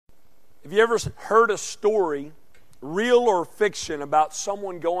Have you ever heard a story, real or fiction, about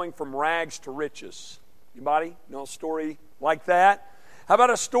someone going from rags to riches? Anybody know a story like that? How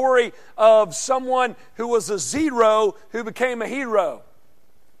about a story of someone who was a zero who became a hero?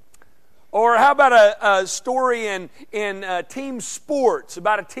 Or how about a story in team sports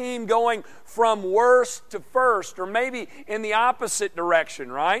about a team going from worst to first, or maybe in the opposite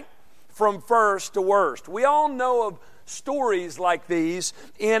direction, right? From first to worst. We all know of stories like these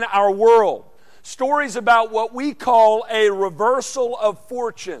in our world. Stories about what we call a reversal of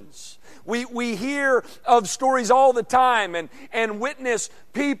fortunes. We hear of stories all the time and witness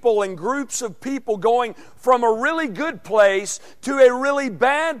people and groups of people going from a really good place to a really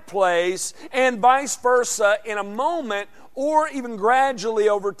bad place, and vice versa in a moment or even gradually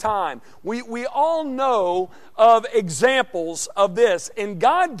over time. We all know of examples of this, and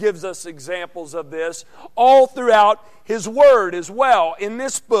God gives us examples of this all throughout His Word as well. In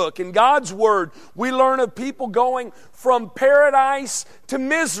this book, in God's Word, we learn of people going from paradise to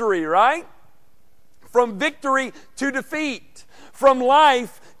misery, right? From victory to defeat. From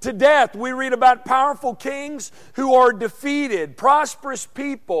life to death. We read about powerful kings who are defeated, prosperous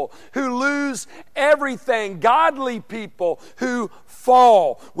people who lose everything, godly people who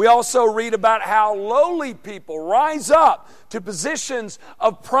fall. We also read about how lowly people rise up to positions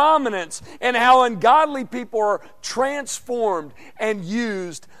of prominence, and how ungodly people are transformed and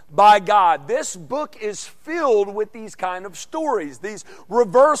used by God. This book is filled with these kind of stories, these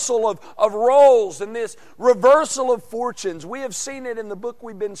reversal of roles and this reversal of fortunes. We have seen it in the book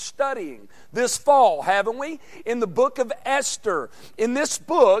we've been studying this fall, haven't we? In the book of Esther. In this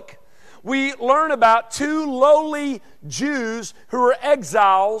book, we learn about two lowly Jews who are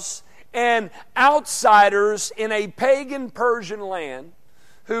exiles and outsiders in a pagan Persian land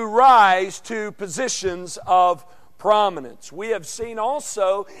who rise to positions of prominence. We have seen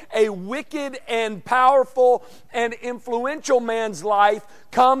also a wicked and powerful and influential man's life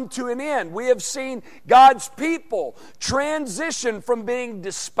come to an end. We have seen God's people transition from being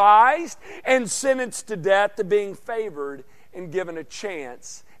despised and sentenced to death to being favored and given a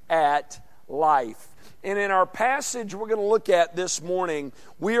chance at life. And in our passage we're going to look at this morning,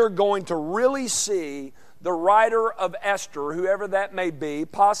 we are going to really see the writer of Esther, whoever that may be,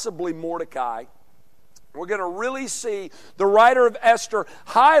 possibly Mordecai. We're going to really see the writer of Esther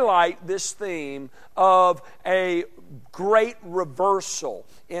highlight this theme of a great reversal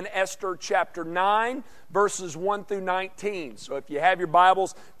in Esther chapter 9, verses 1 through 19. So if you have your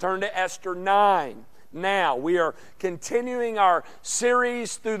Bibles, turn to Esther 9. Now, we are continuing our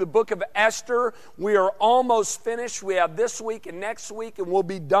series through the book of Esther. We are almost finished. We have this week and next week, and we'll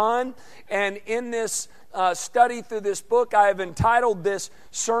be done. And in this study through this book, I have entitled this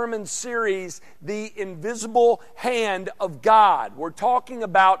sermon series, The Invisible Hand of God. We're talking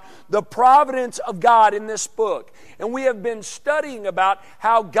about the providence of God in this book. And we have been studying about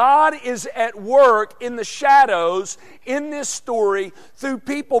how God is at work in the shadows in this story through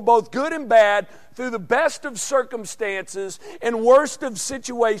people both good and bad, through the best of circumstances and worst of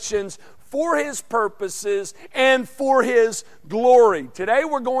situations, for His purposes and for His glory. Today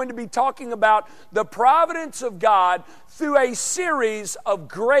we're going to be talking about the providence of God through a series of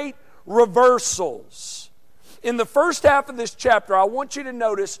great reversals. In the first half of this chapter, I want you to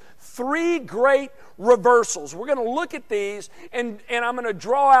notice three great reversals. We're going to look at these, and I'm going to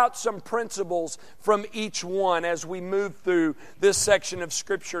draw out some principles from each one as we move through this section of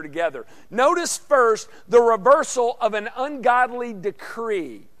Scripture together. Notice first the reversal of an ungodly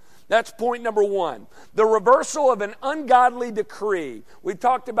decree. That's point number one. The reversal of an ungodly decree. We've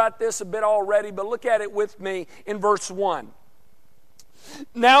talked about this a bit already, but look at it with me in verse 1.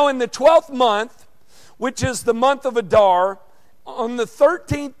 Now in the 12th month, which is the month of Adar, on the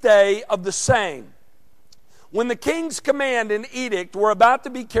 13th day of the same, when the king's command and edict were about to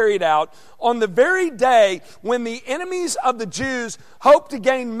be carried out, on the very day when the enemies of the Jews hoped to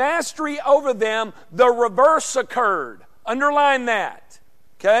gain mastery over them, the reverse occurred. Underline that.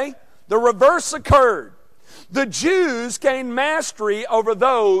 Okay? The reverse occurred. The Jews gained mastery over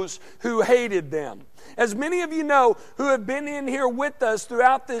those who hated them. As many of you know who have been in here with us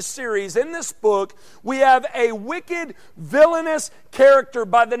throughout this series, in this book, we have a wicked, villainous character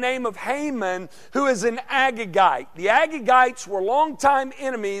by the name of Haman, who is an Agagite. The Agagites were longtime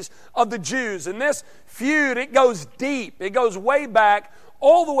enemies of the Jews. And this feud, it goes deep. It goes way back,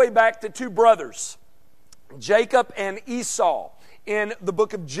 all the way back to two brothers, Jacob and Esau. In the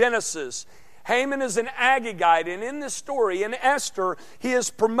book of Genesis, Haman is an Agagite, and in this story, in Esther, he is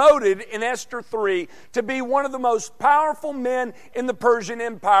promoted in Esther 3 to be one of the most powerful men in the Persian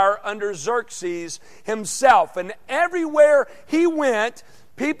Empire under Xerxes himself. And everywhere he went,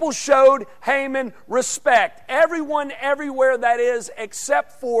 People showed Haman respect. Everyone, everywhere, that is,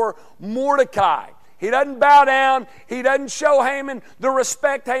 except for Mordecai. He doesn't bow down. He doesn't show Haman the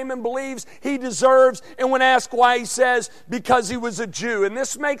respect Haman believes he deserves. And when asked why, he says, because he was a Jew. And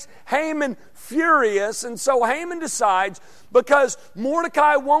this makes Haman furious. And so Haman decides, because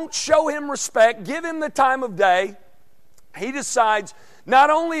Mordecai won't show him respect, give him the time of day, he decides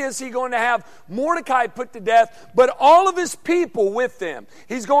not only is he going to have Mordecai put to death, but all of his people with him.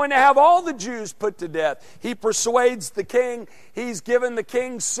 He's going to have all the Jews put to death. He persuades the king. He's given the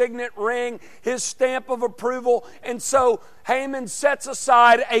king's signet ring, his stamp of approval. And so Haman sets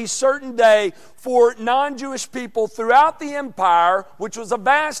aside a certain day for non-Jewish people throughout the empire, which was a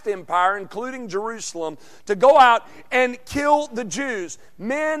vast empire, including Jerusalem, to go out and kill the Jews,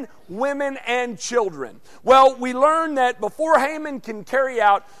 men, women, and children. Well, we learn that before Haman can carry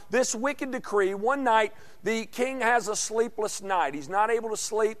out this wicked decree, one night the king has a sleepless night. He's not able to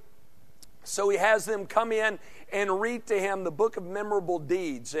sleep, so he has them come in and read to him the book of memorable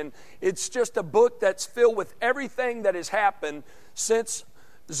deeds. And it's just a book that's filled with everything that has happened since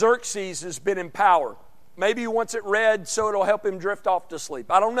Xerxes has been in power. Maybe he wants it read so it'll help him drift off to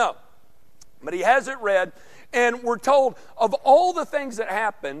sleep. I don't know. But he has it read, and we're told of all the things that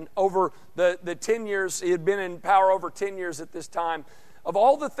happened over the 10 years. He had been in power over 10 years at this time. Of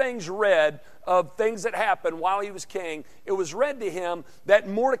all the things read, of things that happened while he was king, it was read to him that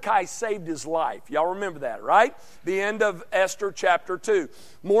Mordecai saved his life. Y'all remember that, right? The end of Esther chapter 2.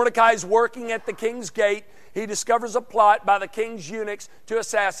 Mordecai's working at the king's gate. He discovers a plot by the king's eunuchs to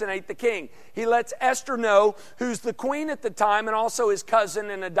assassinate the king. He lets Esther know, who's the queen at the time and also his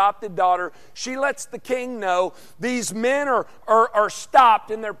cousin and adopted daughter. She lets the king know these men are stopped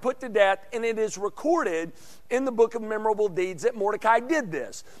and they're put to death, and it is recorded in the book of memorable deeds that Mordecai did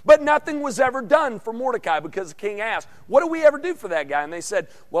this. But nothing was ever done for Mordecai because the king asked, what do we ever do for that guy? And they said,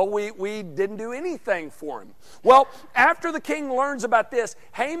 well, we didn't do anything for him. Well, after the king learns about this,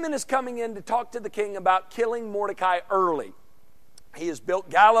 Haman is coming in to talk to the king about killing Mordecai early. He has built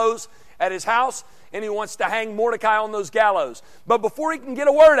gallows at his house, and he wants to hang Mordecai on those gallows. But before he can get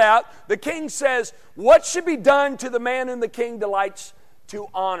a word out, the king says, what should be done to the man whom the king delights to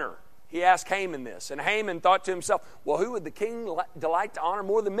honor? He asked Haman this, and Haman thought to himself, well, who would the king delight to honor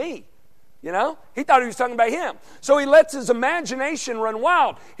more than me? You know? He thought he was talking about him. So he lets his imagination run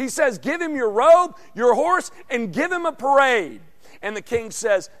wild. He says, give him your robe, your horse, and give him a parade. And the king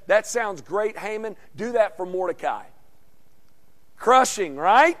says, that sounds great, Haman. Do that for Mordecai. Crushing,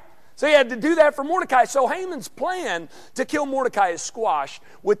 right? So he had to do that for Mordecai. So Haman's plan to kill Mordecai is squashed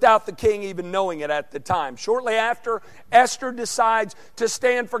without the king even knowing it at the time. Shortly after, Esther decides to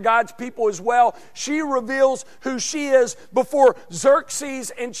stand for God's people as well. She reveals who she is before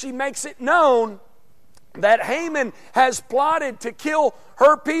Xerxes, and she makes it known that Haman has plotted to kill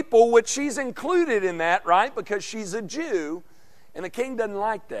her people, which she's included in that, right? Because she's a Jew. And the king doesn't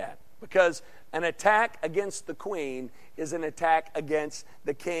like that, because an attack against the queen is an attack against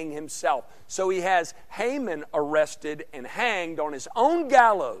the king himself. So he has Haman arrested and hanged on his own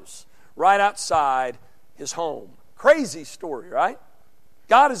gallows right outside his home. Crazy story, right?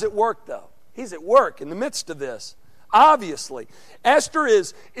 God is at work, though. He's at work in the midst of this. Obviously, Esther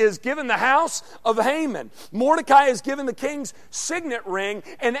is given the house of Haman. Mordecai is given the king's signet ring,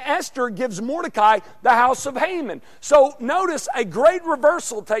 and Esther gives Mordecai the house of Haman. So notice a great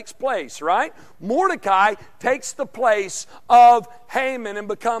reversal takes place, right? Mordecai takes the place of Haman and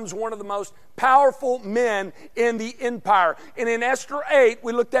becomes one of the most powerful men in the empire. And in Esther 8,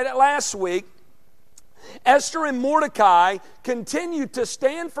 we looked at it last week, Esther and Mordecai continue to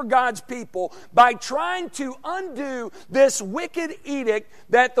stand for God's people by trying to undo this wicked edict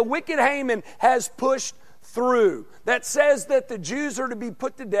that the wicked Haman has pushed through, that says that the Jews are to be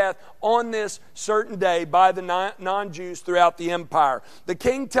put to death on this certain day by the non-Jews throughout the empire. The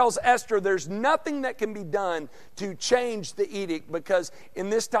king tells Esther there's nothing that can be done to change the edict, because in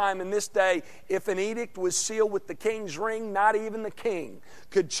this time, in this day, if an edict was sealed with the king's ring, not even the king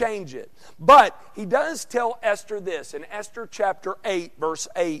could change it. But he does tell Esther this. In Esther chapter 8, verse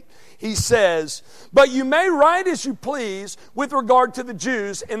 8, he says, but you may write as you please with regard to the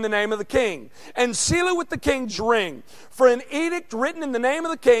Jews in the name of the king, and seal it with the king's ring. For an edict written in the name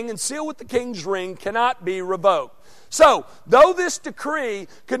of the king and sealed with the king's ring cannot be revoked. So, though this decree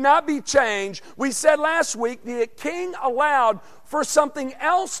could not be changed, we said last week the king allowed for something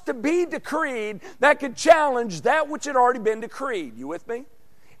else to be decreed that could challenge that which had already been decreed. You with me?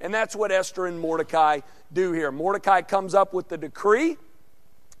 And that's what Esther and Mordecai do here. Mordecai comes up with the decree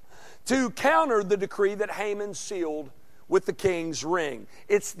to counter the decree that Haman sealed with the king's ring.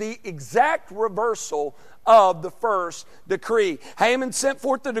 It's the exact reversal of the first decree. Haman sent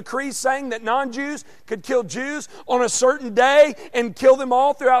forth the decree saying that non-Jews could kill Jews on a certain day and kill them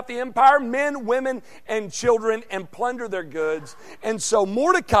all throughout the empire, men, women, and children, and plunder their goods. And so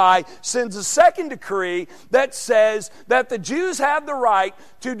Mordecai sends a second decree that says that the Jews have the right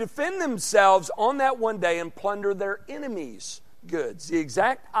to defend themselves on that one day and plunder their enemies' goods. The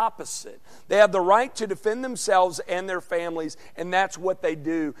exact opposite. They have the right to defend themselves and their families, and that's what they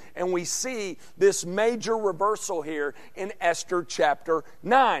do. And we see this major reversal here in Esther chapter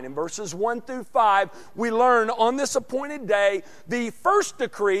 9. In verses 1 through 5, we learn on this appointed day, the first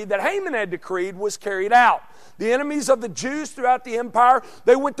decree that Haman had decreed was carried out. The enemies of the Jews throughout the empire,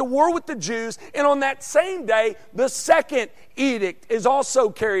 they went to war with the Jews, and on that same day, the second edict is also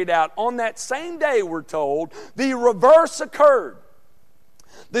carried out. On that same day, we're told, the reverse occurred.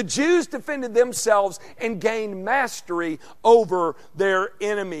 The Jews defended themselves and gained mastery over their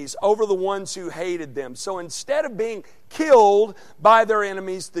enemies, over the ones who hated them. So instead of being killed by their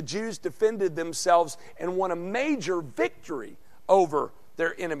enemies, the Jews defended themselves and won a major victory over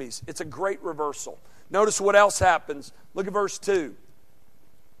their enemies. It's a great reversal. Notice what else happens. Look at verse 2.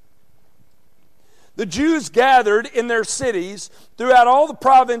 The Jews gathered in their cities throughout all the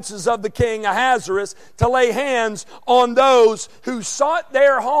provinces of the king Ahasuerus to lay hands on those who sought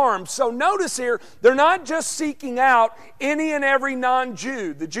their harm. So notice here, they're not just seeking out any and every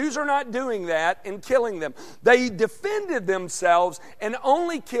non-Jew. The Jews are not doing that and killing them. They defended themselves and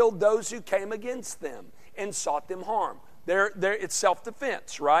only killed those who came against them and sought them harm. It's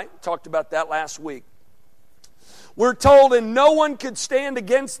self-defense, right? Talked about that last week. We're told, and no one could stand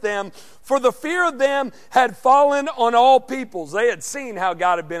against them, for the fear of them had fallen on all peoples. They had seen how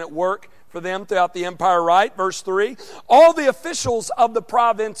God had been at work for them throughout the empire, right? Verse 3, all the officials of the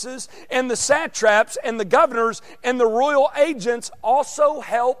provinces and the satraps and the governors and the royal agents also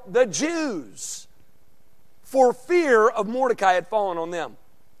helped the Jews, for fear of Mordecai had fallen on them.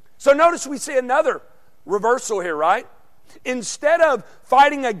 So notice we see another reversal here, right? Instead of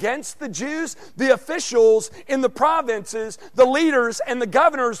fighting against the Jews, the officials in the provinces, the leaders and the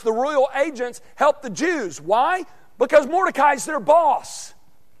governors, the royal agents, helped the Jews. Why? Because Mordecai's their boss,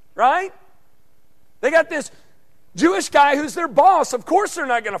 right? They got this Jewish guy who's their boss. Of course they're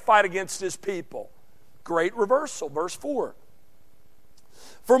not going to fight against his people. Great reversal. Verse 4.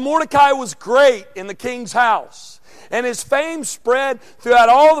 For Mordecai was great in the king's house, and his fame spread throughout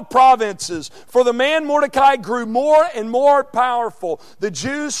all the provinces. For the man Mordecai grew more and more powerful. The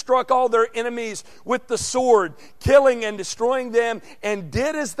Jews struck all their enemies with the sword, killing and destroying them, and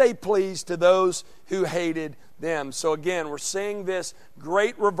did as they pleased to those who hated them. So again, we're seeing this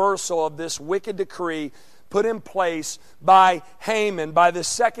great reversal of this wicked decree put in place by Haman, by the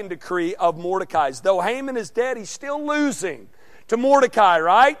second decree of Mordecai's. Though Haman is dead, he's still losing to Mordecai,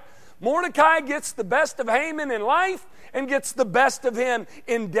 right? Mordecai gets the best of Haman in life and gets the best of him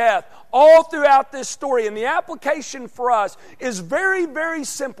in death. All throughout this story. And the application for us is very, very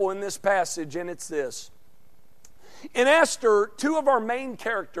simple in this passage, and it's this. In Esther, two of our main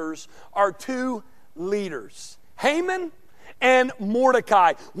characters are two leaders. Haman and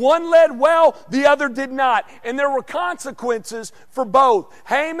Mordecai. One led well, the other did not. And there were consequences for both.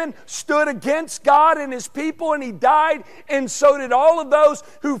 Haman stood against God and his people, and he died, and so did all of those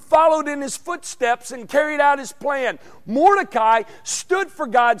who followed in his footsteps and carried out his plan. Mordecai stood for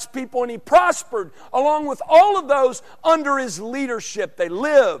God's people, and he prospered along with all of those under his leadership. They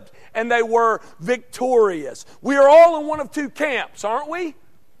lived and they were victorious. We are all in one of two camps, aren't we?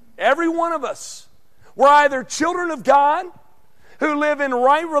 Every one of us. We're either children of God who live in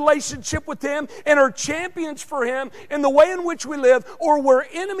right relationship with Him and are champions for Him in the way in which we live, or we're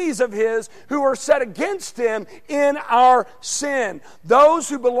enemies of His who are set against Him in our sin. Those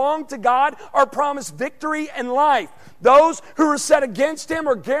who belong to God are promised victory and life. Those who are set against Him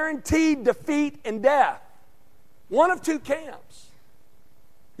are guaranteed defeat and death. One of two camps.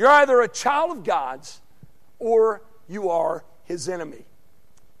 You're either a child of God's or you are His enemy.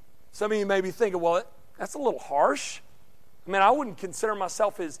 Some of you may be thinking, well, that's a little harsh. I mean, I wouldn't consider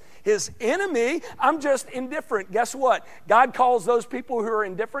myself his enemy. I'm just indifferent. Guess what? God calls those people who are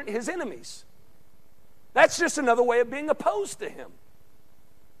indifferent His enemies. That's just another way of being opposed to Him.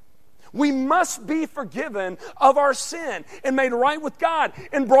 We must be forgiven of our sin and made right with God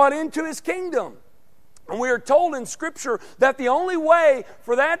and brought into His kingdom. And we are told in Scripture that the only way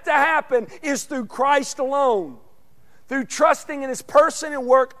for that to happen is through Christ alone. Through trusting in His person and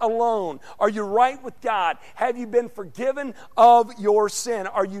work alone. Are you right with God? Have you been forgiven of your sin?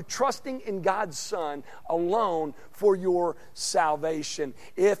 Are you trusting in God's Son alone for your salvation?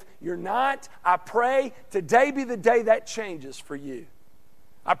 If you're not, I pray today be the day that changes for you.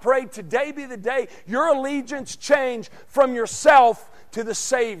 I pray today be the day your allegiance change from yourself to the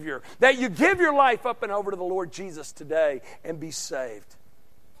Savior. That you give your life up and over to the Lord Jesus today and be saved.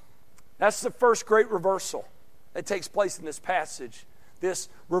 That's the first great reversal that takes place in this passage, this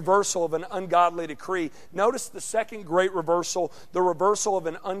reversal of an ungodly decree. Notice the second great reversal, the reversal of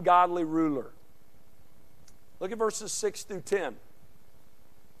an ungodly ruler. Look at verses 6 through 10.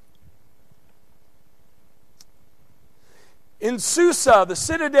 In Susa, the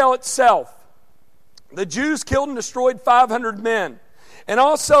citadel itself, the Jews killed and destroyed 500 men, and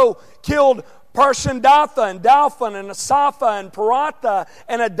also killed Parshandatha and Dalphon and Asapha and Paratha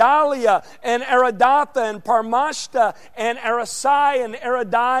and Adalia and Aridatha and Parmashta and Arasai and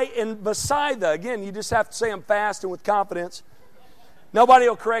Aradai and Vasaitha. Again, you just have to say them fast and with confidence. Nobody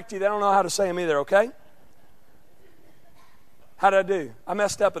will correct you. They don't know how to say them either, okay? How did I do? I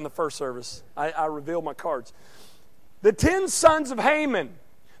messed up in the first service. I revealed my cards. The 10 sons of Haman,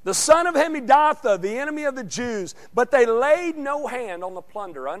 the son of Hemidatha, the enemy of the Jews, but they laid no hand on the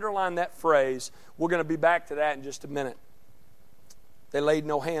plunder. Underline that phrase. We're going to be back to that in just a minute. They laid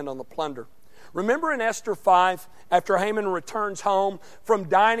no hand on the plunder. Remember in Esther 5, after Haman returns home from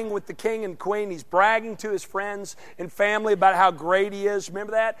dining with the king and queen, he's bragging to his friends and family about how great he is.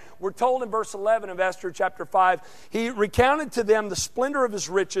 Remember that? We're told in verse 11 of Esther chapter 5, he recounted to them the splendor of his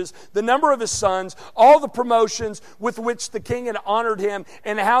riches, the number of his sons, all the promotions with which the king had honored him,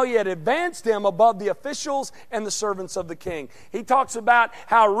 and how he had advanced him above the officials and the servants of the king. He talks about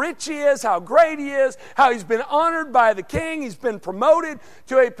how rich he is, how great he is, how he's been honored by the king, he's been promoted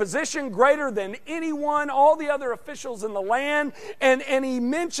to a position greater than anyone, all the other officials in the land, and he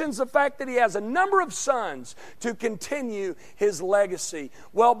mentions the fact that he has a number of sons to continue his legacy.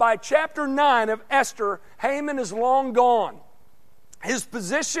 Well, by chapter 9 of Esther, Haman is long gone. His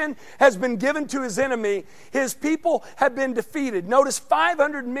position has been given to his enemy. His people have been defeated. Notice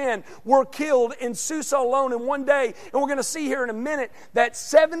 500 men were killed in Susa alone in one day. And we're going to see here in a minute that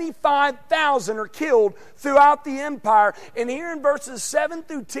 75,000 are killed throughout the empire. And here in verses 7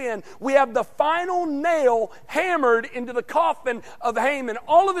 through 10, we have the final nail hammered into the coffin of Haman.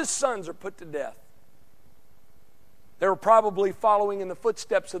 All of his sons are put to death. They were probably following in the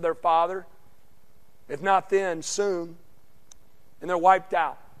footsteps of their father. If not then, soon. And they're wiped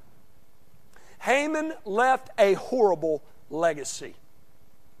out. Haman left a horrible legacy.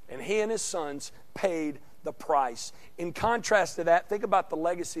 And he and his sons paid the price. In contrast to that, think about the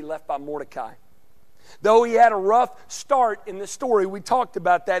legacy left by Mordecai. Though he had a rough start in the story, we talked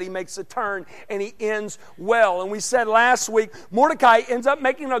about that. He makes a turn and he ends well. And we said last week, Mordecai ends up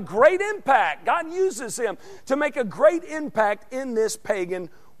making a great impact. God uses him to make a great impact in this pagan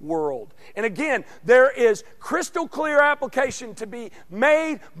world. And again, there is crystal clear application to be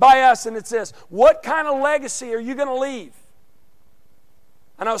made by us, and it's this: what kind of legacy are you going to leave?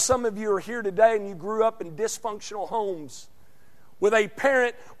 I know some of you are here today and you grew up in dysfunctional homes with a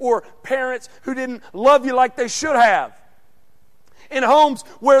parent or parents who didn't love you like they should have. In homes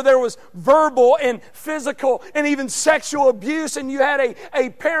where there was verbal and physical and even sexual abuse, and you had a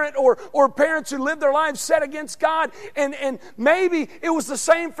parent or parents who lived their lives set against God, and maybe it was the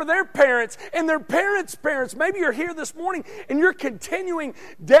same for their parents and their parents' parents. Maybe you're here this morning and you're continuing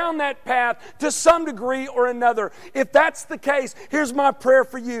down that path to some degree or another. If that's the case, here's my prayer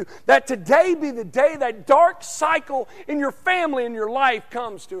for you, that today be the day that dark cycle in your family and your life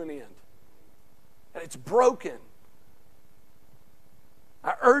comes to an end. That it's broken.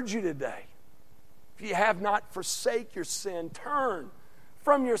 I urge you today, if you have not, forsake your sin. Turn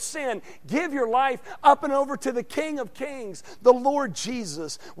from your sin. Give your life up and over to the King of Kings, the Lord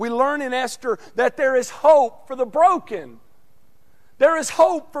Jesus. We learn in Esther that there is hope for the broken. There is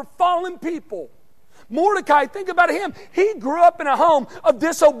hope for fallen people. Mordecai, think about him. He grew up in a home of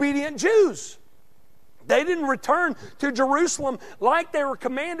disobedient Jews. They didn't return to Jerusalem like they were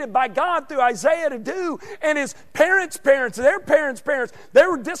commanded by God through Isaiah to do. And his parents' parents, their parents' parents, they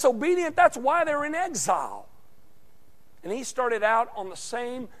were disobedient. That's why they were in exile. And he started out on the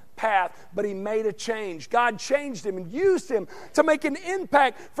same path, but he made a change. God changed him and used him to make an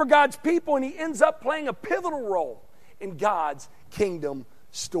impact for God's people, and he ends up playing a pivotal role in God's kingdom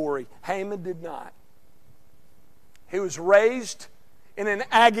story. Haman did not. He was raised in an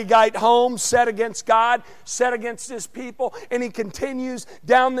Agagite home, set against God, set against his people, and he continues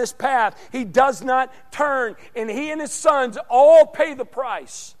down this path. He does not turn, and he and his sons all pay the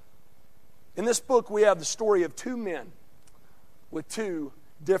price In this book, we have the story of two men with two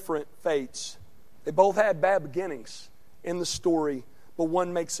different fates. They both had bad beginnings in the story, but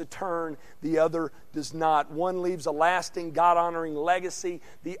one makes a turn, the other does not. One leaves a lasting, God-honoring legacy,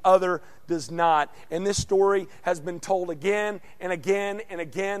 the other does not. And this story has been told again and again and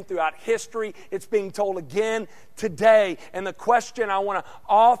again throughout history. It's being told again today. And the question I want to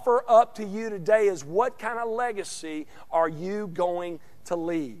offer up to you today is, what kind of legacy are you going to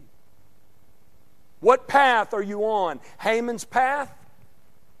leave? What path are you on? Haman's path?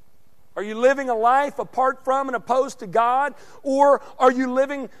 Are you living a life apart from and opposed to God? Or are you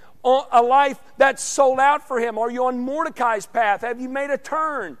living a life that's sold out for Him? Are you on Mordecai's path? Have you made a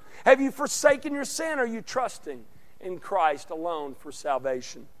turn? Have you forsaken your sin? Are you trusting in Christ alone for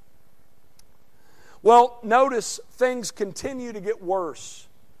salvation? Well, notice things continue to get worse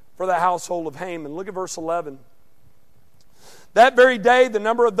for the household of Haman. Look at verse 11. That very day, the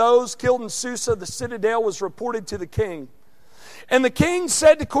number of those killed in Susa, the citadel, was reported to the king. And the king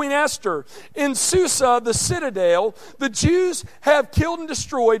said to Queen Esther, in Susa, the citadel, the Jews have killed and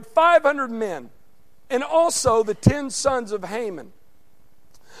destroyed 500 men, and also the 10 sons of Haman.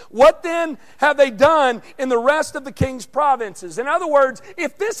 What then have they done in the rest of the king's provinces? In other words,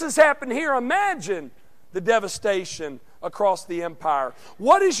 if this has happened here, imagine the devastation across the empire.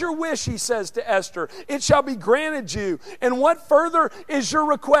 What is your wish, he says to Esther? It shall be granted you. And what further is your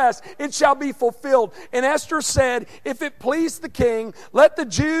request? It shall be fulfilled. And Esther said, if it please the king, let the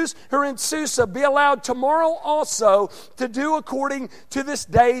Jews who are in Susa be allowed tomorrow also to do according to this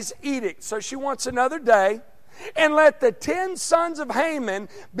day's edict. So she wants another day. And let the 10 sons of Haman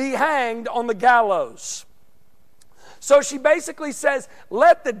be hanged on the gallows. So she basically says,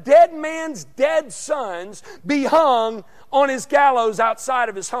 let the dead man's dead sons be hung on his gallows outside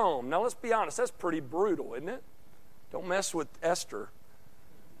of his home. Now let's be honest, that's pretty brutal, isn't it? Don't mess with Esther.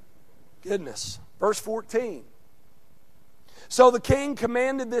 Goodness. Verse 14. So the king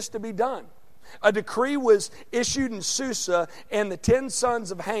commanded this to be done. A decree was issued in Susa, and the 10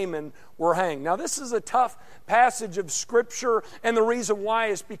 sons of Haman were hanged. Now this is a tough passage of Scripture, and the reason why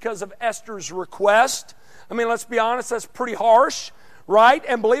is because of Esther's request. I mean, let's be honest, that's pretty harsh, right?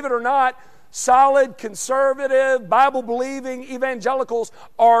 And believe it or not, solid, conservative, Bible-believing evangelicals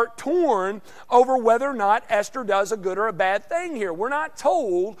are torn over whether or not Esther does a good or a bad thing here. We're not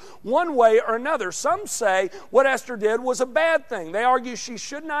told one way or another. Some say what Esther did was a bad thing. They argue she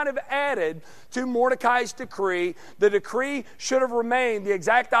should not have added to Mordecai's decree. The decree should have remained the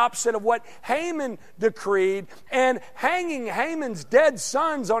exact opposite of what Haman decreed. And hanging Haman's dead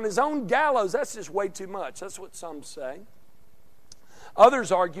sons on his own gallows, that's just way too much. That's what some say.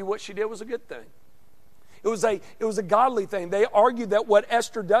 Others argue what she did was a good thing. It was a godly thing. They argue that what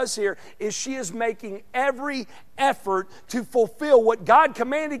Esther does here is she is making every effort to fulfill what God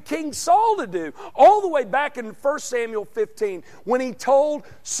commanded King Saul to do. All the way back in 1 Samuel 15, when he told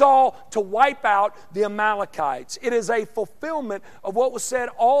Saul to wipe out the Amalekites. It is a fulfillment of what was said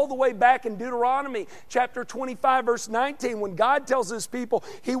all the way back in Deuteronomy chapter 25, verse 19, when God tells his people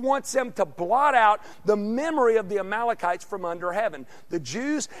he wants them to blot out the memory of the Amalekites from under heaven. The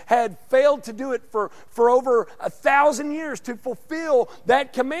Jews had failed to do it for over 1,000 years to fulfill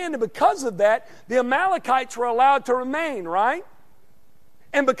that command. And because of that, the Amalekites were allowed to remain, right?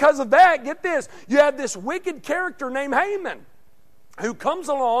 And because of that, get this, you have this wicked character named Haman who comes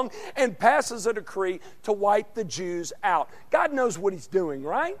along and passes a decree to wipe the Jews out. God knows what he's doing,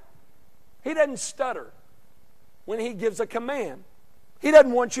 right? He doesn't stutter when he gives a command. He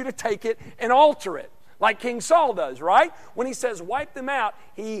doesn't want you to take it and alter it, like King Saul does, right? When he says wipe them out,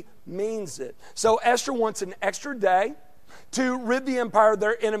 he means it. So Esther wants an extra day to rid the empire of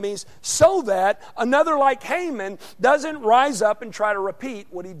their enemies so that another like Haman doesn't rise up and try to repeat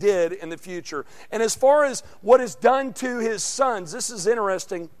what he did in the future. And as far as what is done to his sons, this is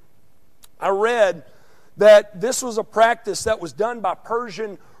interesting. I read that this was a practice that was done by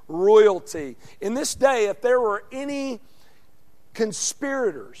Persian royalty. In this day, if there were any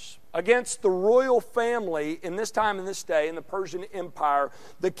conspirators against the royal family in this time and this day in the Persian Empire,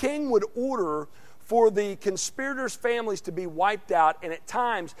 the king would order for the conspirators' families to be wiped out, and at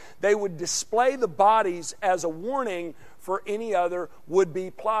times they would display the bodies as a warning for any other would-be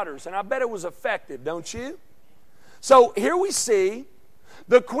plotters. And I bet it was effective, don't you? So here we see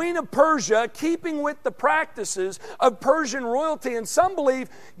the Queen of Persia keeping with the practices of Persian royalty. And some believe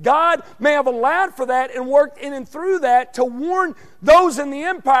God may have allowed for that and worked in and through that to warn those in the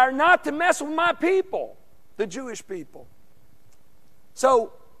empire not to mess with my people, the Jewish people.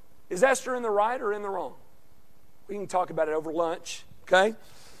 So, is Esther in the right or in the wrong? We can talk about it over lunch, okay?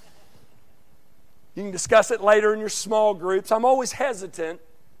 You can discuss it later in your small groups. I'm always hesitant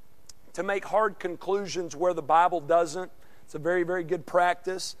to make hard conclusions where the Bible doesn't. It's a very, very good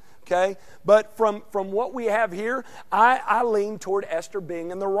practice. Okay? But from what we have here, I lean toward Esther being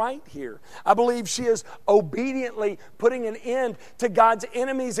in the right here. I believe she is obediently putting an end to God's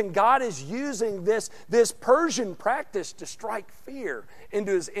enemies, and God is using this Persian practice to strike fear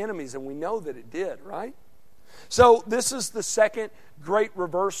into his enemies, and we know that it did, right? So this is the second great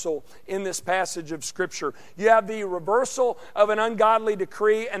reversal in this passage of Scripture. You have the reversal of an ungodly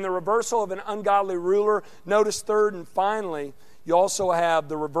decree and the reversal of an ungodly ruler. Notice third and finally, you also have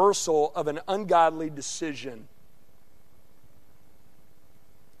the reversal of an ungodly decision.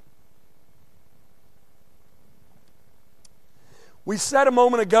 We said a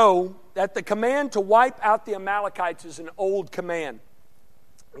moment ago that the command to wipe out the Amalekites is an old command,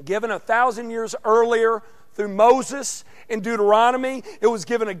 given 1,000 years earlier through Moses in Deuteronomy. It was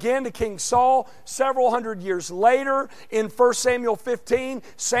given again to King Saul several hundred years later in 1 Samuel 15.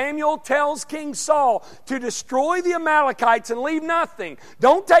 Samuel tells King Saul to destroy the Amalekites and leave nothing.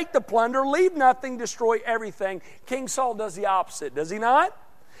 Don't take the plunder, leave nothing, destroy everything. King Saul does the opposite, does he not?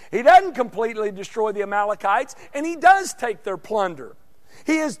 He doesn't completely destroy the Amalekites, and he does take their plunder.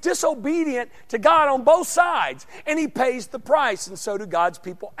 He is disobedient to God on both sides, and he pays the price, and so do God's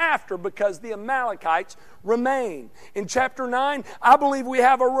people after, because the Amalekites remain. In chapter 9, I believe we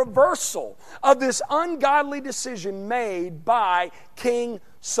have a reversal of this ungodly decision made by King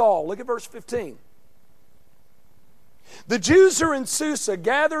Saul. Look at verse 15. The Jews who were in Susa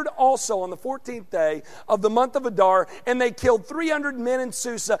gathered also on the 14th day of the month of Adar, and they killed 300 men in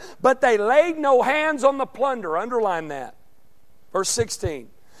Susa, but they laid no hands on the plunder. Underline that. Verse 16.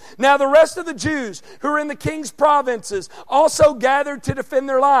 Now the rest of the Jews who were in the king's provinces also gathered to defend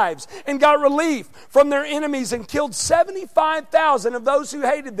their lives and got relief from their enemies and killed 75,000 of those who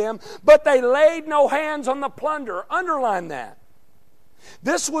hated them, but they laid no hands on the plunder. Underline that.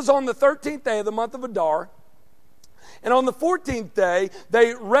 This was on the 13th day of the month of Adar. And on the 14th day,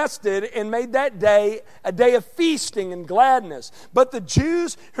 they rested and made that day a day of feasting and gladness. But the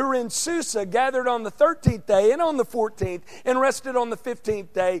Jews who were in Susa gathered on the 13th day and on the 14th and rested on the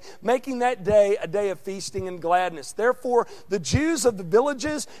 15th day, making that day a day of feasting and gladness. Therefore, the Jews of the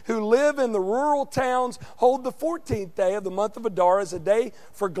villages who live in the rural towns hold the 14th day of the month of Adar as a day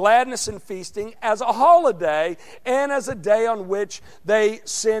for gladness and feasting, as a holiday, and as a day on which they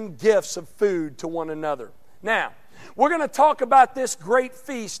send gifts of food to one another. Now, we're going to talk about this great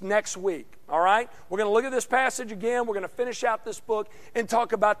feast next week, all right? We're going to look at this passage again. We're going to finish out this book and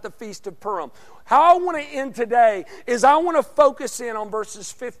talk about the Feast of Purim. How I want to end today is I want to focus in on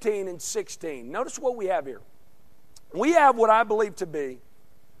verses 15 and 16. Notice what we have here. We have what I believe to be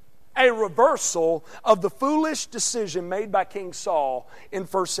a reversal of the foolish decision made by King Saul in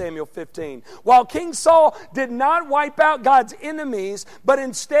 1 Samuel 15. While King Saul did not wipe out God's enemies, but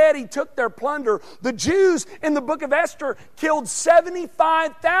instead he took their plunder, the Jews in the book of Esther killed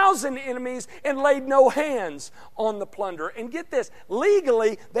 75,000 enemies and laid no hands on the plunder. And get this,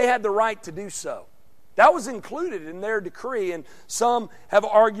 legally they had the right to do so. That was included in their decree, and some have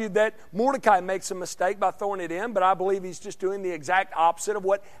argued that Mordecai makes a mistake by throwing it in, but I believe he's just doing the exact opposite of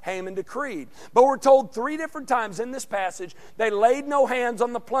what Haman decreed. But we're told 3 different times in this passage, they laid no hands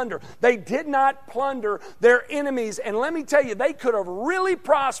on the plunder. They did not plunder their enemies, and let me tell you, they could have really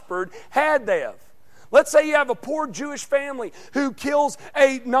prospered had they have. Let's say you have a poor Jewish family who kills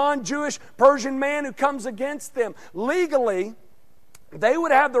a non-Jewish Persian man who comes against them. Legally, they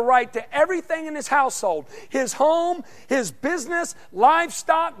would have the right to everything in his household, his home, his business,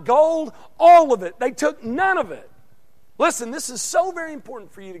 livestock, gold, all of it. They took none of it. Listen, this is so very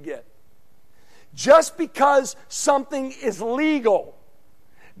important for you to get. Just because something is legal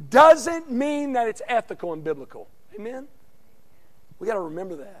doesn't mean that it's ethical and biblical. Amen? We got to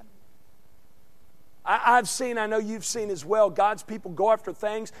remember that. I've seen, I know you've seen as well, God's people go after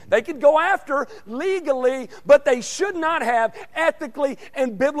things they could go after legally, but they should not have ethically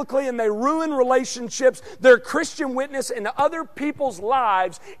and biblically, and they ruin relationships, their Christian witness, and other people's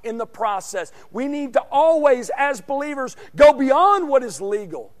lives in the process. We need to always, as believers, go beyond what is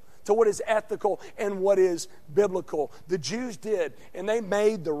legal to what is ethical and what is biblical. The Jews did, and they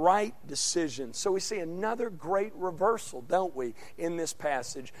made the right decision. So we see another great reversal, don't we, in this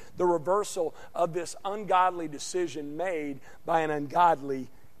passage? The reversal of this ungodly decision made by an ungodly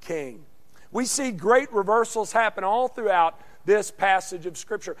king. We see great reversals happen all throughout this passage of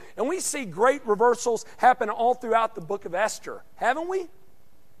Scripture. And we see great reversals happen all throughout the book of Esther, haven't we?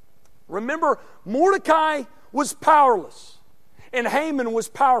 Remember, Mordecai was powerless and Haman was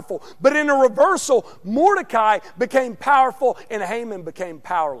powerful. But in a reversal, Mordecai became powerful and Haman became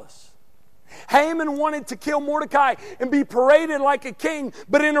powerless. Haman wanted to kill Mordecai and be paraded like a king,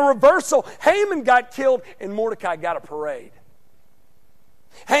 but in a reversal, Haman got killed and Mordecai got a parade.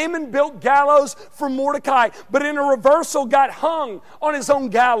 Haman built gallows for Mordecai, but in a reversal got hung on his own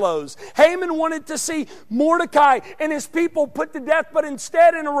gallows. Haman wanted to see Mordecai and his people put to death, but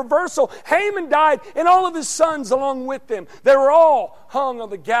instead, in a reversal, Haman died and all of his sons along with him. They were all hung on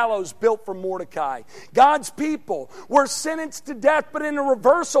the gallows built for Mordecai. God's people were sentenced to death, but in a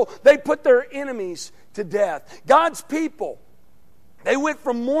reversal, they put their enemies to death. God's people, they went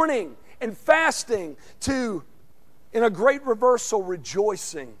from mourning and fasting to, in a great reversal,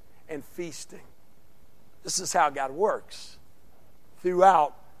 rejoicing and feasting. This is how God works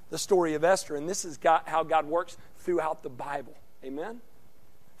throughout the story of Esther. And this is how God works throughout the Bible. Amen?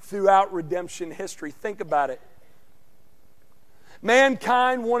 Throughout redemption history. Think about it.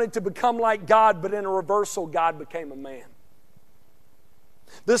 Mankind wanted to become like God, but in a reversal, God became a man.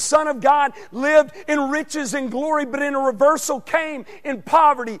 The Son of God lived in riches and glory, but in a reversal came in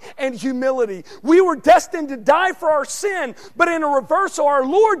poverty and humility. We were destined to die for our sin, but in a reversal, our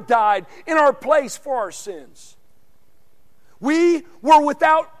Lord died in our place for our sins. We were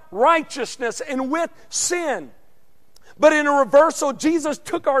without righteousness and with sin, but in a reversal, Jesus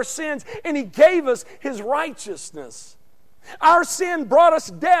took our sins and He gave us His righteousness. Our sin brought us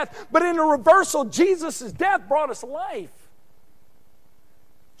death, but in a reversal, Jesus' death brought us life.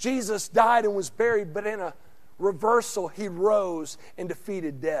 Jesus died and was buried, but in a reversal, He rose and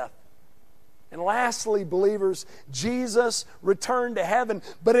defeated death. And lastly, believers, Jesus returned to heaven,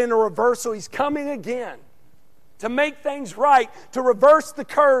 but in a reversal, He's coming again to make things right, to reverse the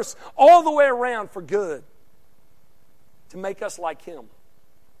curse all the way around for good, to make us like Him.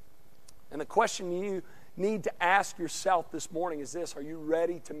 And the question you need to ask yourself this morning is this: are you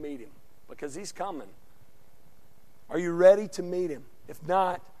ready to meet Him? Because He's coming. Are you ready to meet Him? If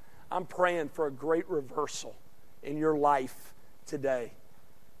not, I'm praying for a great reversal in your life today.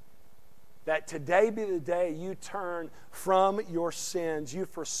 That today be the day you turn from your sins, you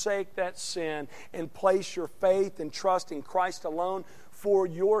forsake that sin, and place your faith and trust in Christ alone for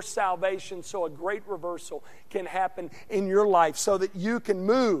your salvation, so a great reversal can happen in your life, so that you can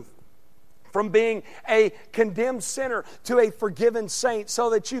move from being a condemned sinner to a forgiven saint, so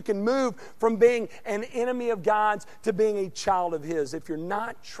that you can move from being an enemy of God's to being a child of His. If you're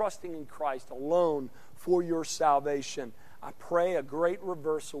not trusting in Christ alone for your salvation, I pray a great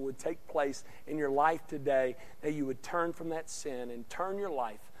reversal would take place in your life today, that you would turn from that sin and turn your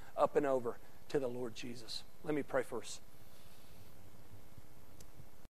life up and over to the Lord Jesus. Let me pray first.